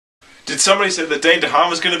Did somebody say that Dane DeHaan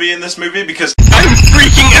was going to be in this movie? Because I'm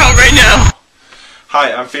freaking out right now!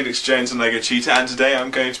 Hi, I'm Felix Jones and Lego Cheetah, and today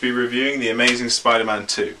I'm going to be reviewing The Amazing Spider-Man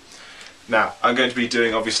 2. Now, I'm going to be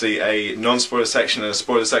doing obviously a non-spoiler section and a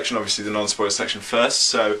spoiler section, obviously the non-spoiler section first,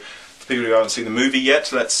 so for people who haven't seen the movie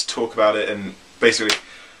yet, let's talk about it and basically,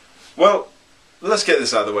 well, let's get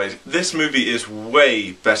this out of the way. This movie is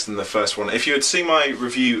way better than the first one. If you had seen my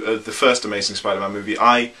review of the first Amazing Spider-Man movie,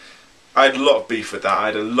 I had a lot of beef with that. I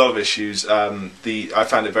had a lot of issues. I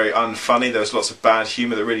found it very unfunny. There was lots of bad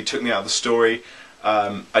humour that really took me out of the story.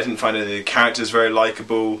 I didn't find any of the characters very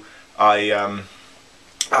likeable. Oh,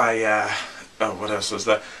 what else was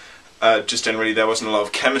there? Just generally, there wasn't a lot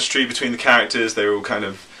of chemistry between the characters. They were all kind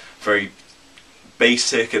of very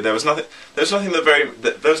basic, and there was nothing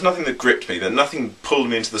that gripped me. Nothing pulled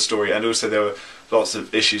me into the story, and also there were lots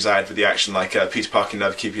of issues I had with the action, like Peter Parker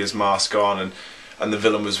never keeping his mask on, and the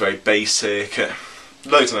villain was very basic.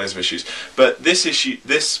 Loads and loads of issues. But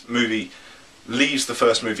this movie leaves the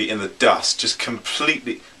first movie in the dust, just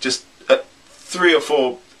completely, just 3 or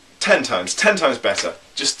 4, 10 times better.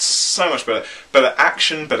 Just so much better. Better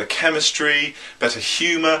action, better chemistry, better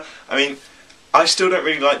humour. I mean, I still don't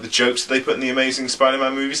really like the jokes that they put in the Amazing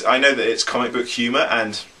Spider-Man movies. I know that it's comic book humour,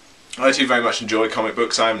 and I do very much enjoy comic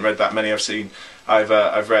books. I haven't read that many. I've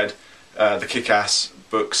read the Kick-Ass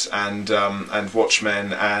books and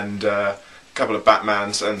Watchmen and a couple of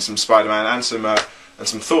Batmans and some Spider-Man and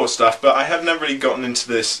some Thor stuff. But I have never really gotten into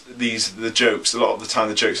the jokes. A lot of the time,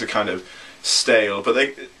 the jokes are kind of stale.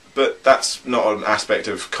 But that's not an aspect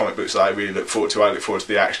of comic books that I really look forward to. I look forward to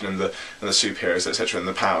the action and the superheroes, etc., and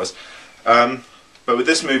the powers. But with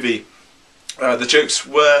this movie, the jokes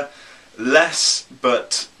were less,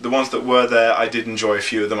 but the ones that were there, I did enjoy a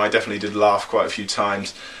few of them. I definitely did laugh quite a few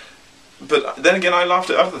times. But then again, I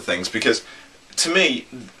laughed at other things, because to me,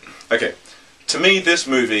 this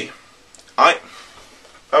movie, I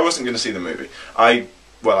wasn't going to see the movie.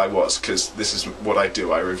 Well, I was, because this is what I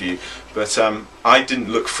do, I review. But I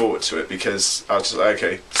didn't look forward to it, because I was just like,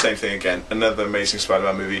 okay, same thing again. Another Amazing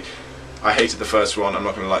Spider-Man movie. I hated the first one, I'm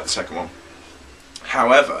not going to like the second one.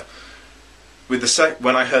 However, with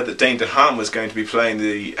when I heard that Dane DeHaan was going to be playing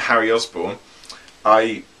the Harry Osborn,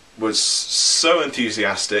 I was so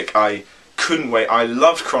enthusiastic. I couldn't wait. I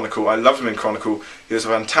loved Chronicle. I loved him in Chronicle. He was a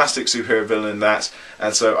fantastic superhero villain in that,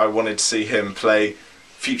 and so I wanted to see him play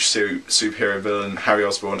future superhero villain Harry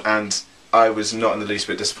Osborn, and I was not in the least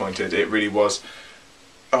bit disappointed. It really was.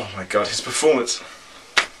 Oh my god, his performance.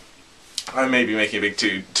 I may be making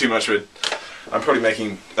too much of a. I'm probably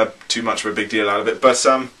making too much of a big deal out of it, but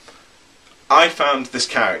I found this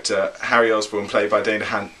character, Harry Osborn, played by Dane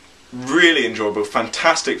DeHaan, really enjoyable,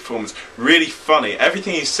 fantastic performance, really funny.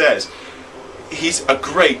 Everything he says, he's a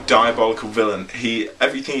great diabolical villain.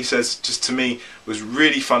 Everything he says, just to me, was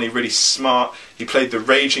really funny, really smart. He played the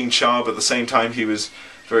raging child, but at the same time he was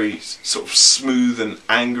very sort of smooth and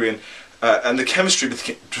angry, and the chemistry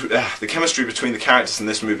between the characters in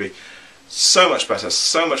this movie, so much better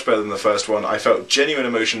than the first one. I felt genuine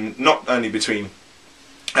emotion, not only between.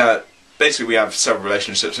 Basically, we have several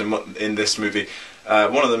relationships in this movie.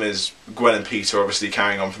 One of them is Gwen and Peter, obviously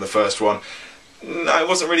carrying on from the first one. I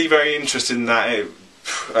wasn't really very interested in that.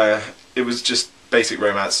 It was just basic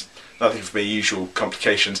romance, nothing for me, usual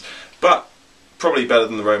complications, but probably better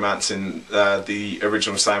than the romance in the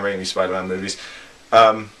original Sam Raimi Spider-Man movies.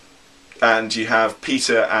 And you have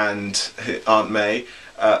Peter and Aunt May,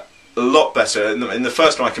 a lot better. In the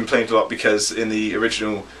first one I complained a lot because in the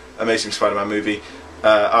original Amazing Spider-Man movie,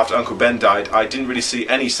 after Uncle Ben died, I didn't really see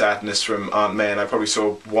any sadness from Aunt May, and I probably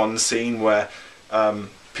saw one scene where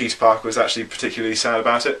Peter Parker was actually particularly sad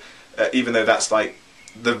about it, even though that's like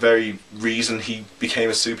the very reason he became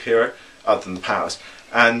a superhero, other than the powers,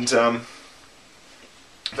 and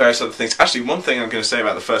various other things. Actually, one thing I'm going to say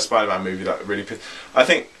about the first Spider-Man movie that really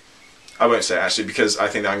I won't say it actually, because I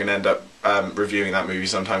think that I'm going to end up reviewing that movie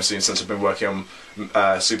sometime soon, since I've been working on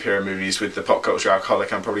superhero movies with the Pop Culture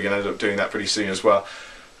Alcoholic. I'm probably going to end up doing that pretty soon as well.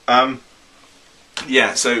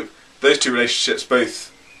 Yeah, so those two relationships,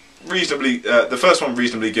 both reasonably, the first one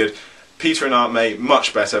reasonably good, Peter and Aunt May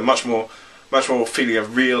much better, much more feeling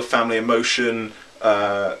of real family emotion,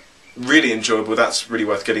 really enjoyable. That's really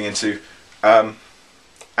worth getting into.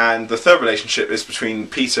 And the third relationship is between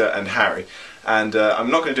Peter and Harry, and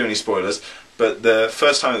I'm not going to do any spoilers, but the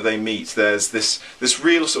first time that they meet, there's this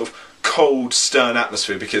real sort of cold, stern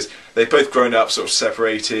atmosphere, because they've both grown up sort of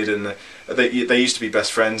separated, and they used to be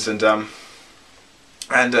best friends, and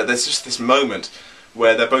there's just this moment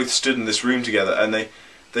where they're both stood in this room together, and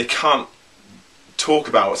they can't talk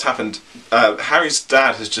about what's happened. Harry's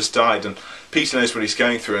dad has just died, and Peter knows what he's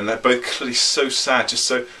going through, and they're both clearly so sad, just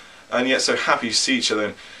so and yet so happy to see each other.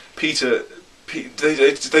 And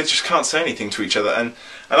they just can't say anything to each other. And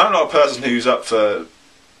I'm not a person who's up for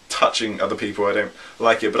touching other people. I don't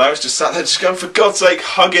like it. But I was just sat there just going, for God's sake,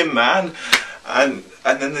 hug him, man. And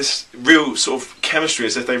then this real sort of chemistry,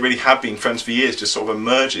 as if they really have been friends for years, just sort of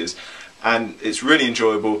emerges. And it's really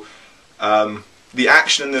enjoyable. The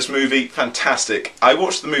action in this movie, fantastic. I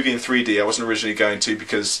watched the movie in 3D. I wasn't originally going to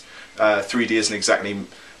because 3D isn't exactly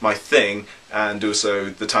my thing, and also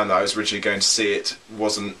the time that I was originally going to see it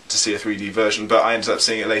wasn't to see a 3D version, but I ended up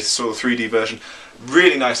seeing it later, saw the 3D version.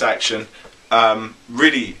 Really nice action.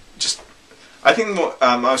 Really just... I think what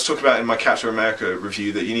I was talking about in my Captain America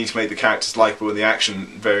review, that you need to make the characters likeable and the action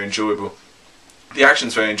very enjoyable. The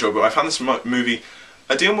action's very enjoyable. I found this movie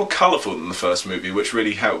a deal more colourful than the first movie, which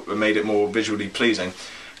really helped and made it more visually pleasing.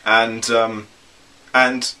 And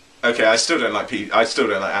okay, I still don't like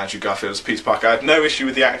Andrew Garfield as Peter Parker. I have no issue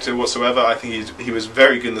with the actor whatsoever. I think he was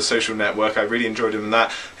very good in The Social Network. I really enjoyed him in that.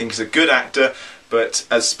 I think he's a good actor, but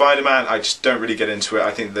as Spider-Man, I just don't really get into it.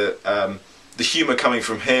 I think that the humour coming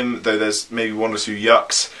from him, though there's maybe one or two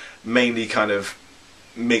yucks, mainly kind of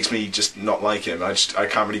makes me just not like him. I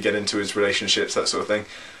can't really get into his relationships, that sort of thing.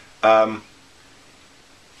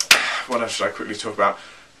 What else should I quickly talk about?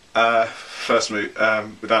 First movie,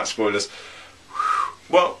 without spoilers.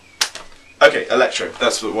 Well, okay, Electro.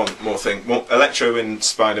 That's one more thing. Well, Electro in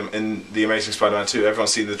The Amazing Spider-Man 2.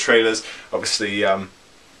 Everyone's seen the trailers. Obviously,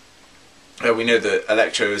 we know that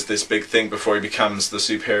Electro is this big thing before he becomes the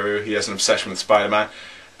superhero. He has an obsession with Spider-Man,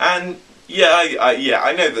 and yeah,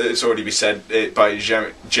 I know that it's already been said by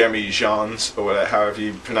Jeremy Jans, or whatever, however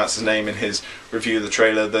you pronounce his name, in his review of the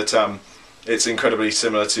trailer, that it's incredibly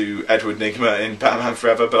similar to Edward Nygma in Batman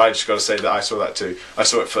Forever. But I just got to say that I saw that too. I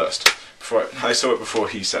saw it first. I saw it before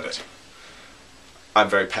he said it. I'm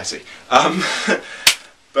very petty.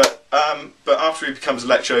 But after he becomes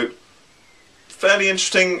Electro, fairly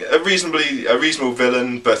interesting, a reasonable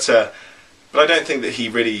villain, but I don't think that he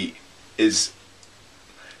really is.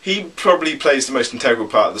 He probably plays the most integral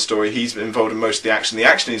part of the story. He's involved in most of the action. The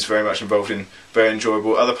action he's very much involved in, very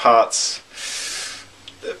enjoyable. Other parts,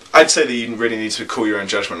 I'd say that you really need to call your own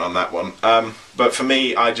judgment on that one. But for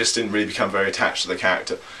me, I just didn't really become very attached to the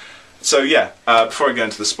character. So yeah, before I go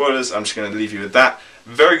into the spoilers, I'm just going to leave you with that.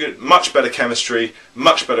 Very good, much better chemistry,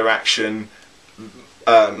 much better action,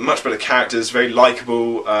 much better characters, very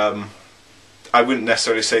likeable. I wouldn't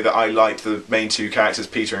necessarily say that I liked the main two characters,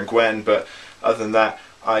 Peter and Gwen, but other than that,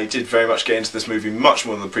 I did very much get into this movie much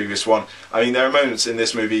more than the previous one. I mean, there are moments in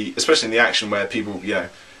this movie, especially in the action, where people,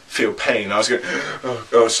 feel pain. I was going, oh,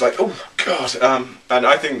 it's like, oh God, and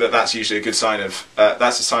I think that that's usually a good sign of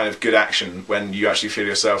that's a sign of good action, when you actually feel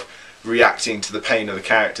yourself reacting to the pain of the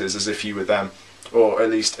characters as if you were them, or at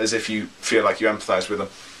least as if you feel like you empathise with them.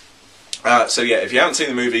 So yeah, if you haven't seen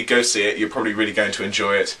the movie, go see it. You're probably really going to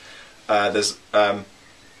enjoy it. There's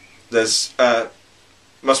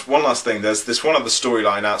one last thing. There's this one other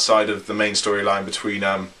storyline outside of the main storyline between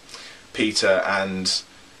Peter and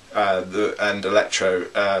Electro.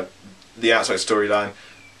 The outside storyline,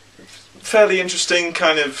 fairly interesting.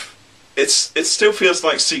 Kind of, it still feels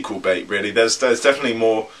like sequel bait. Really, there's definitely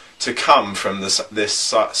more to come from this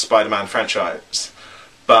Spider-Man franchise.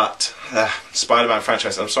 But Spider-Man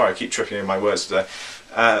franchise. I'm sorry, I keep tripping in my words today.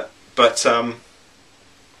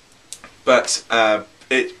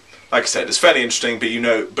 It, like I said, it's fairly interesting. But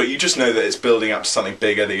you just know that it's building up to something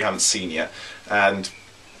bigger that you haven't seen yet. And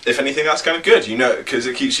if anything, that's kind of good. Because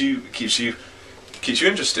it keeps you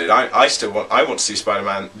interested. I want to see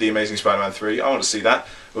Spider-Man, The Amazing Spider-Man 3. I want to see that.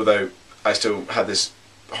 Although I still have this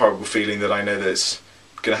horrible feeling that I know that it's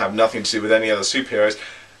going to have nothing to do with any other superheroes.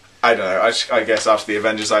 I don't know. I guess after the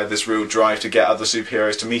Avengers, I had this real drive to get other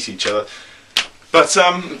superheroes to meet each other. But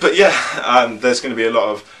yeah, there's going to be a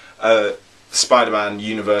lot of Spider-Man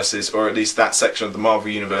universes, or at least that section of the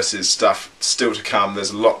Marvel universes stuff still to come.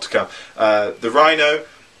 There's a lot to come. The Rhino,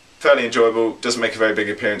 fairly enjoyable. Doesn't make a very big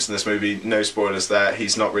appearance in this movie. No spoilers there.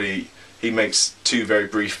 He's not really. He makes two very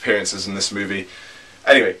brief appearances in this movie.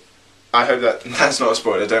 Anyway, I hope that's not a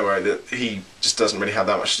spoiler. Don't worry. That he just doesn't really have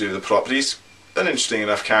that much to do with the plot. But he's an interesting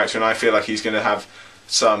enough character, and I feel like he's going to have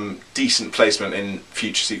some decent placement in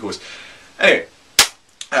future sequels. Anyway,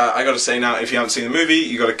 I got to say now, if you haven't seen the movie,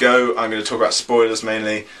 you got to go. I'm going to talk about spoilers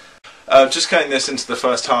mainly. Just cutting this into the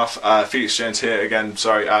first half. Felix Jones here again.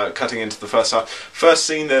 Sorry, cutting into the first half. First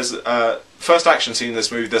scene. There's first action scene in this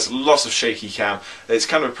movie. There's lots of shaky cam. It's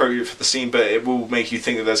kind of appropriate for the scene, but it will make you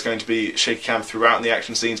think that there's going to be shaky cam throughout in the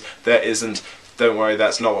action scenes. There isn't. Don't worry,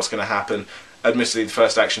 that's not what's going to happen. Admittedly, the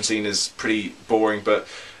first action scene is pretty boring, but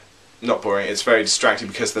not boring. It's very distracting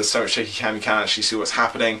because there's so much shaky cam you can't actually see what's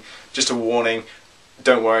happening. Just a warning.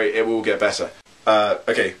 Don't worry, it will get better.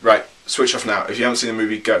 Okay, right, switch off now. If you haven't seen the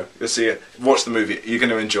movie, go. You'll see it. Watch the movie. You're going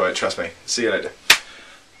to enjoy it, trust me. See you later.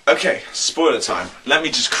 Okay, spoiler time. Let me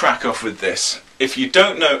just crack off with this. If you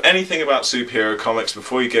don't know anything about superhero comics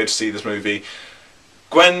before you go to see this movie,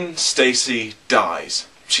 Gwen Stacy dies.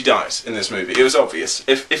 She dies in this movie. It was obvious.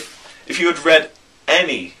 If you had read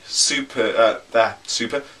any Spiderman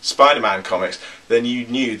comics, then you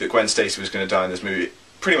knew that Gwen Stacy was going to die in this movie.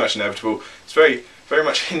 Pretty much inevitable. It's very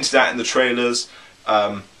much hinted at in the trailers.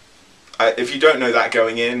 If you don't know that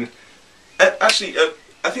going in, actually,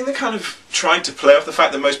 I think they kind of tried to play off the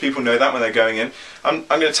fact that most people know that when they're going in. I'm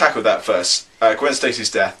going to tackle that first. Gwen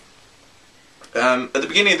Stacy's death. At the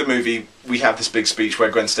beginning of the movie, we have this big speech where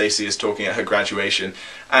Gwen Stacy is talking at her graduation,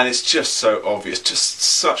 and it's just so obvious, just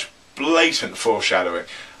such blatant foreshadowing.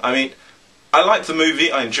 I mean, I liked the movie,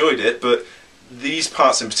 I enjoyed it, but these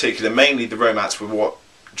parts in particular, mainly the romance, were what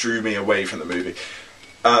drew me away from the movie.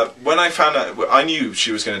 When I found out, I knew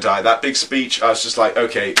she was going to die. That big speech, I was just like,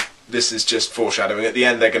 okay, this is just foreshadowing. At the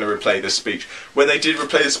end, they're going to replay this speech. When they did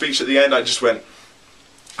replay the speech at the end, I just went...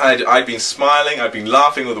 I'd been smiling, I'd been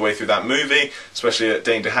laughing all the way through that movie, especially at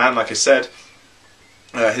Dane DeHaan, like I said.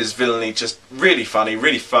 His villainy, just really funny,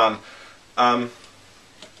 really fun. Oh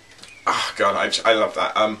God, I love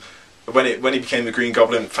that. When he became the Green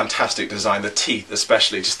Goblin, fantastic design. The teeth,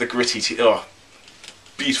 especially, just the gritty teeth. Oh,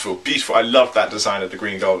 beautiful, beautiful. I love that design of the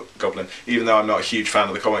Green Goblin, even though I'm not a huge fan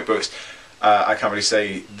of the comic books. I can't really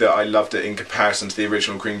say that I loved it in comparison to the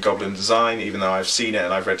original Green Goblin design, even though I've seen it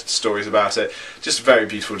and I've read stories about it. Just a very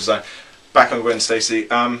beautiful design. Back on Gwen Stacy.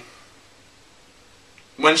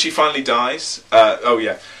 When she finally dies, oh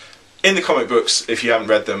yeah, in the comic books, if you haven't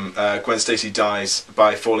read them, Gwen Stacy dies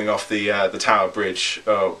by falling off the Tower Bridge,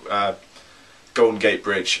 Golden Gate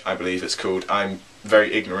Bridge, I believe it's called. I'm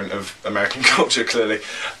very ignorant of American culture, clearly.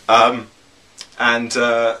 And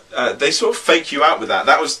they sort of fake you out with that.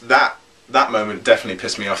 That moment definitely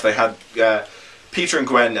pissed me off. They had Peter and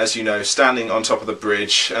Gwen, as you know, standing on top of the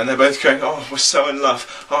bridge, and they're both going, oh, we're so in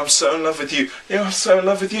love. Oh, I'm so in love with you. Yeah, I'm so in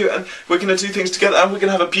love with you, and we're going to do things together, and we're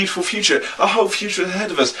going to have a beautiful future. Our whole future is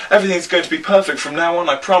ahead of us. Everything's going to be perfect from now on,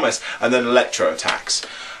 I promise. And then Electro attacks.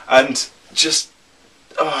 And just,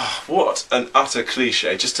 oh, what an utter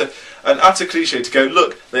cliche. An utter cliche to go,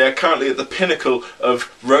 look, they are currently at the pinnacle of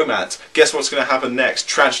romance. Guess what's going to happen next?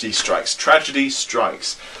 Tragedy strikes. Tragedy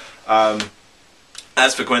strikes.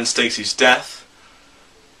 As for Gwen Stacy's death,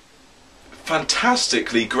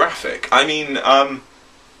 fantastically graphic. I mean,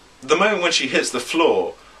 the moment when she hits the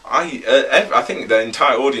floor, I think the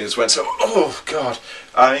entire audience went so, oh God.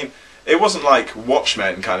 I mean, it wasn't like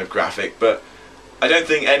Watchmen kind of graphic, but I don't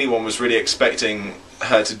think anyone was really expecting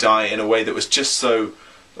her to die in a way that was just so,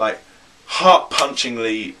 like,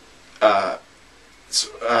 heart-punchingly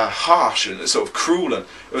harsh and sort of cruel, and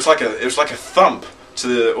it was like a thump to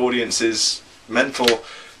the audience's mental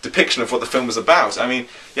depiction of what the film was about. I mean,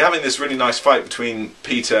 you're having this really nice fight between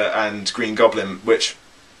Peter and Green Goblin, which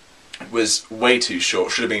was way too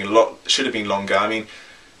short. Should have been longer. I mean,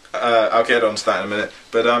 I'll get onto that in a minute.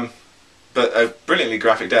 But a brilliantly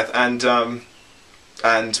graphic death.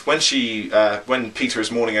 And when Peter is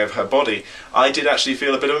mourning over her body, I did actually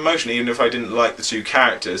feel a bit of emotion, even if I didn't like the two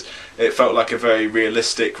characters. It felt like a very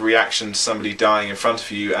realistic reaction to somebody dying in front of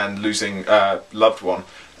you and losing a loved one.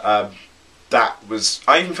 That was.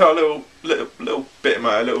 I even felt a little bit in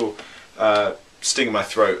my sting in my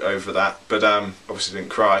throat over that, but obviously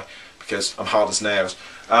didn't cry because I'm hard as nails.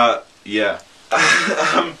 Yeah.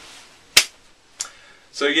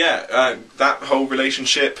 So yeah, that whole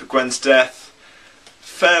relationship, Gwen's death,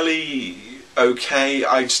 fairly okay.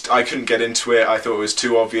 I couldn't get into it. I thought it was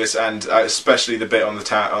too obvious, and especially the bit on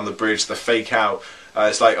the bridge, the fake out.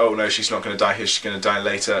 It's like, oh no, she's not going to die here. She's going to die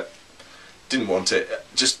later. Didn't want it.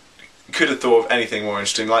 Just could have thought of anything more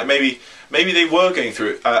interesting. Like maybe they were going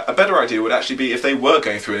through it. A better idea would actually be if they were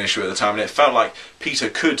going through an issue at the time, and it felt like Peter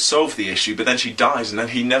could solve the issue, but then she dies, and then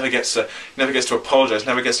he never gets to apologise,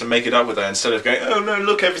 never gets to make it up with her. Instead of going, oh no,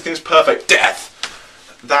 look, everything's perfect.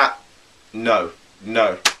 Death. That no,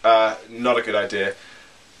 not a good idea.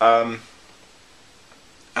 Right,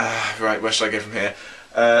 where should I go from here?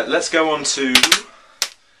 Let's go on to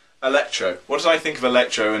Electro. What did I think of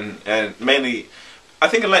Electro? And mainly, I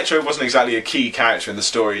think Electro wasn't exactly a key character in the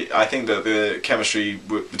story. I think that the chemistry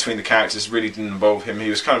between the characters really didn't involve him. He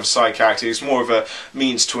was kind of a side character. He was more of a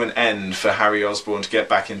means to an end for Harry Osborn to get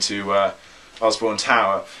back into Osborn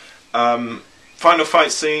Tower. Final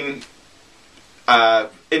fight scene. I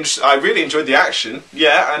really enjoyed the action.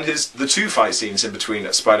 Yeah, and the two fight scenes in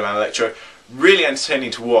between Spider-Man and Electro. really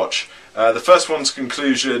entertaining to watch. The first one's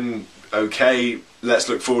conclusion, okay, let's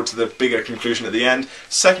look forward to the bigger conclusion at the end.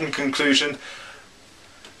 Second conclusion,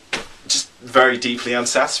 just very deeply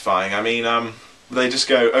unsatisfying. I mean, they just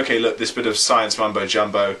go, okay, look, this bit of science mumbo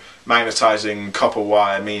jumbo, magnetizing copper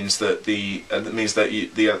wire means that the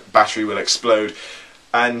battery will explode,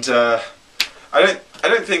 and I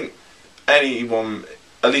don't think anyone,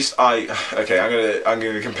 at least I'm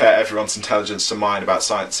gonna compare everyone's intelligence to mine about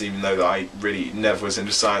science, even though that I really never was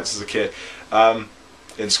into science as a kid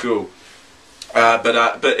in school.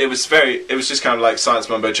 But it was just kind of like science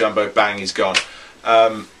mumbo jumbo, bang, he's gone.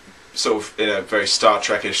 Sort of in a very Star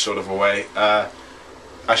Trek-ish sort of a way.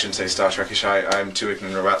 I shouldn't say Star Trek-ish. I'm too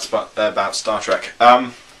ignorant about Star Trek.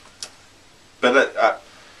 But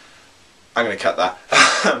I'm going to cut that.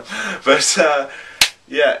 But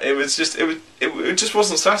yeah, it just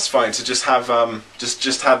wasn't satisfying to just have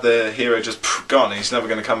have the hero just gone. He's never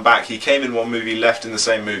going to come back. He came in one movie, left in the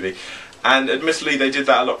same movie, and admittedly they did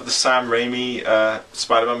that a lot with the Sam Raimi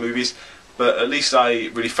Spider-Man movies. But at least I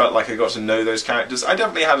really felt like I got to know those characters. I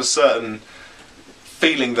definitely had a certain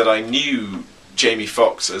feeling that I knew Jamie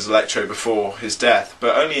Foxx as Electro before his death,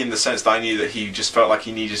 but only in the sense that I knew that he just felt like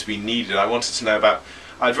he needed to be needed. I wanted to know about.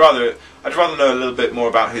 I'd rather know a little bit more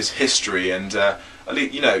about his history, and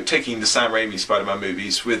you know, taking the Sam Raimi Spider-Man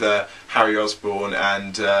movies with Harry Osborn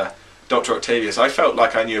and Dr. Octavius, I felt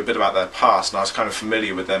like I knew a bit about their past, and I was kind of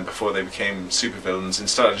familiar with them before they became supervillains.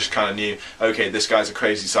 Instead, I just kind of knew, okay, this guy's a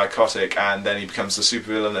crazy psychotic, and then he becomes the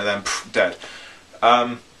supervillain, and then dead.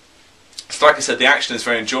 So like I said, the action is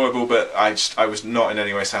very enjoyable, but I was not in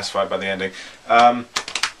any way satisfied by the ending.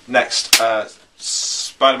 Next,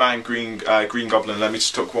 Spider-Man, Green Goblin. Let me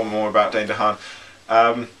just talk one more about Dane DeHaan.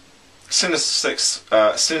 Sinister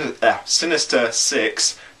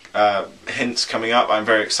Six. Hints coming up. I'm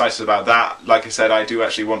very excited about that. Like I said, I do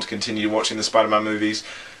actually want to continue watching the Spider-Man movies,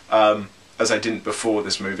 as I didn't before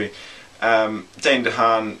this movie. Dane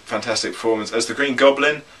DeHaan, fantastic performance as the Green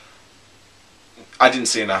Goblin. I didn't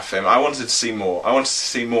see enough of him. I wanted to see more. I wanted to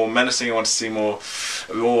see more menacing. I wanted to see more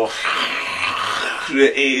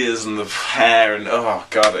the ears and the hair, and oh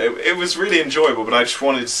god, it was really enjoyable. But I just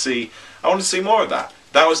wanted to see. I wanted to see more of that.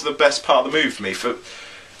 That was the best part of the movie for me.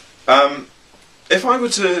 If I were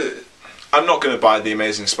to, I'm not going to buy The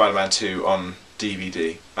Amazing Spider-Man 2 on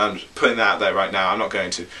DVD. I'm putting that out there right now. I'm not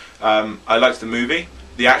going to. I liked the movie.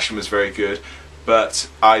 The action was very good, but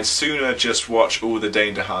I'd sooner just watch all the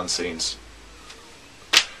Dane DeHaan scenes.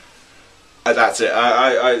 That's it.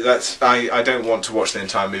 I don't want to watch the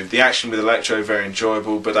entire movie. The action with Electro very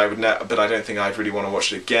enjoyable, but I don't think I'd really want to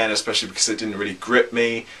watch it again, especially because it didn't really grip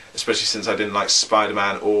me. Especially since I didn't like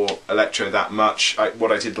Spider-Man or Electro that much.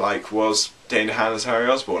 What I did like was Dane DeHaan as Harry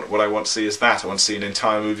Osborn. What I want to see is that. I want to see an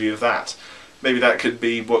entire movie of that. Maybe that could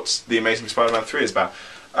be what The Amazing Spider-Man 3 is about.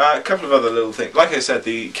 A couple of other little things. Like I said,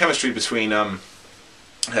 the chemistry between the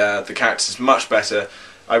characters is much better.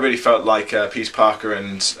 I really felt like Peter Parker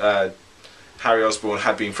and Harry Osborn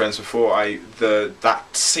had been friends before. That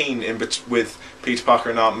scene with Peter Parker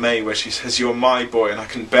and Aunt May where she says, "You're my boy and I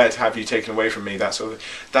couldn't bear to have you taken away from me," that sort of thing.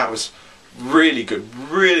 That was really good,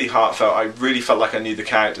 really heartfelt. I really felt like I knew the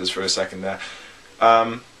characters for a second there.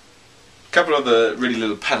 A couple of the really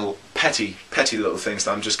little petty little things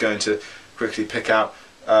that I'm just going to quickly pick out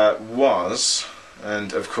was,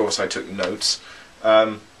 and of course I took notes,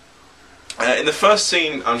 in the first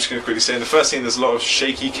scene, I'm just going to quickly say, in the first scene there's a lot of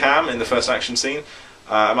shaky cam in the first action scene.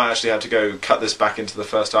 I might actually have to go cut this back into the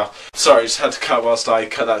first half. Sorry, I just had to cut whilst I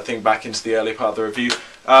cut that thing back into the early part of the review.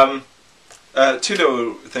 Two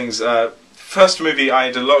little things. First movie, I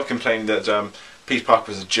had a lot of complaining that Peter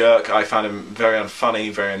Parker was a jerk. I found him very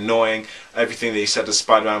unfunny, very annoying. Everything that he said to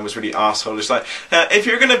Spider-Man was really arseholeish. Like, if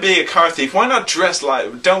you're going to be a car thief, why not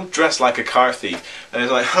don't dress like a car thief? And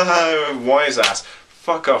it's like, haha, wise ass.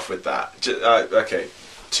 Fuck off with that. Okay,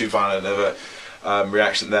 too violent of a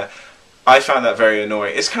reaction there. I found that very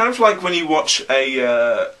annoying. It's kind of like when you watch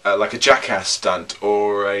like a Jackass stunt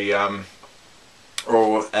or any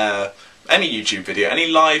YouTube video, any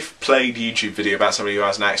live played YouTube video about somebody who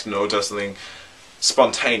has an accident or does something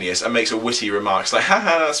spontaneous and makes a witty remark. It's like,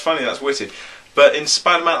 haha, that's funny, that's witty. But in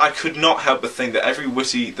Spider-Man, I could not help but think that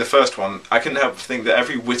the first one, I couldn't help but think that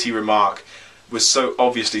every witty remark was so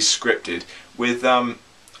obviously scripted. With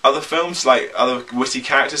other films, like other witty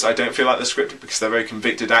characters, I don't feel like they're scripted because they're very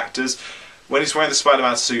convicted actors. When he's wearing the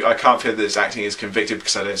Spider-Man suit, I can't feel that his acting is convicted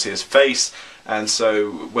because I don't see his face, and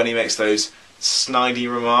so when he makes those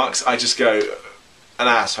snidey remarks, I just go, an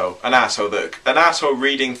asshole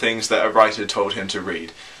reading things that a writer told him to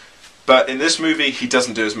read. But in this movie, he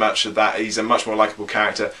doesn't do as much of that. He's a much more likable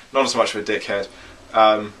character, not as much of a dickhead.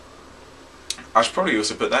 I should probably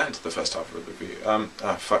also put that into the first half of the review.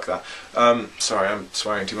 Fuck that. Sorry, I'm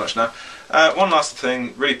swearing too much now. One last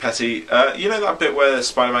thing, really petty. You know that bit where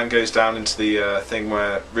Spider-Man goes down into the thing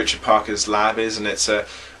where Richard Parker's lab is, and it's a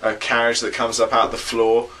carriage that comes up out of the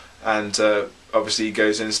floor, and obviously he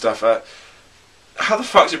goes in and stuff. How the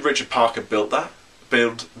fuck did Richard Parker build that?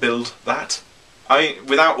 Build that? I mean,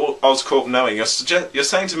 without Oscorp knowing, you're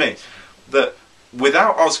saying to me that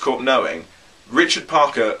without Oscorp knowing, Richard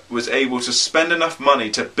Parker was able to spend enough money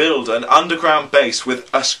to build an underground base with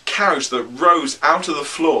a carriage that rose out of the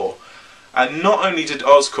floor. And not only did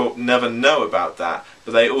Oscorp never know about that,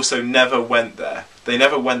 but they also never went there. They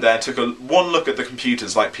never went there and took one look at the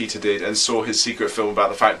computers like Peter did and saw his secret film about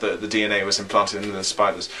the fact that the DNA was implanted in the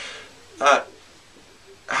spiders.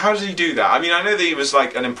 How did he do that? I mean, I know that he was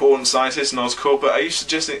like an important scientist in Oscorp, but are you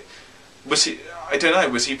suggesting... Was he... I don't know,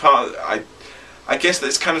 was he part of... I guess that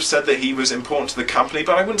it's kind of said that he was important to the company,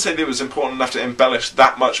 but I wouldn't say that it was important enough to embellish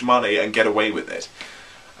that much money and get away with it.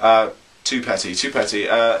 Too petty, too petty.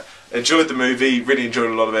 Enjoyed the movie, really enjoyed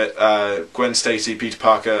a lot of it. Gwen Stacy, Peter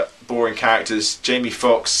Parker, boring characters. Jamie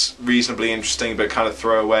Foxx, reasonably interesting but kind of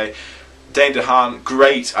throwaway. Dane DeHaan,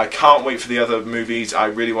 great. I can't wait for the other movies. I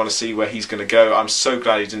really want to see where he's going to go. I'm so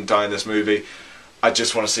glad he didn't die in this movie. I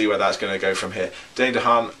just want to see where that's going to go from here. Dane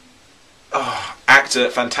DeHaan, actor,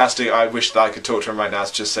 fantastic. I wish that I could talk to him right now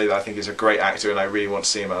to just say that I think he's a great actor and I really want to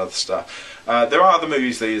see him in other stuff. There are other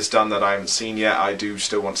movies that he's done that I haven't seen yet. I do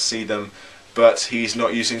still want to see them, but he's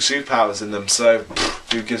not using superpowers in them, so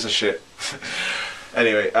who gives a shit?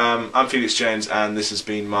 Anyway, I'm Felix Jones, and this has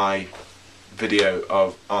been my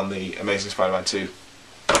video on the Amazing Spider-Man 2.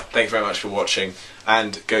 Thank you very much for watching,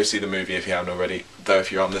 and go see the movie if you haven't already, though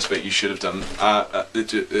if you're on this bit you should have done.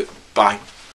 Bye.